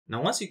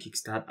Now, once you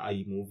kickstart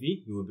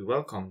iMovie, you will be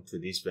welcome to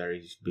this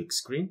very big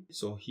screen.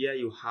 So here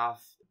you have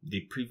the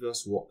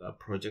previous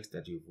projects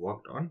that you've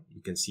worked on. You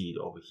can see it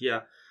over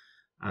here,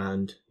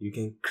 and you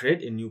can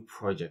create a new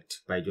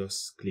project by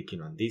just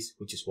clicking on this,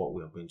 which is what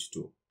we are going to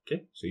do.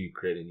 Okay, so you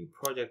create a new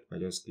project by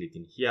just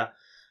clicking here.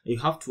 You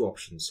have two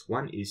options.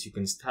 One is you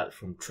can start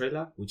from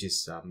trailer, which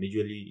is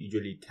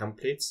usually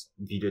templates,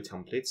 video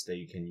templates that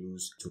you can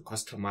use to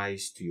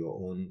customize to your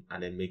own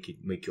and then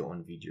make your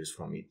own videos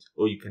from it.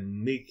 Or you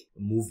can make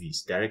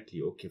movies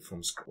directly, okay,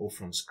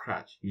 from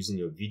scratch using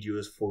your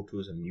videos,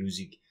 photos, and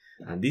music.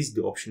 And this is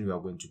the option we are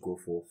going to go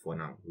for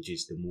now, which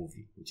is the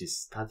movie, which is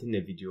starting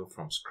a video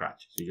from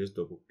scratch. So you just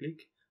double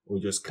click or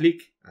just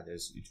click and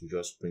it will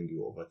just bring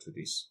you over to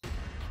this.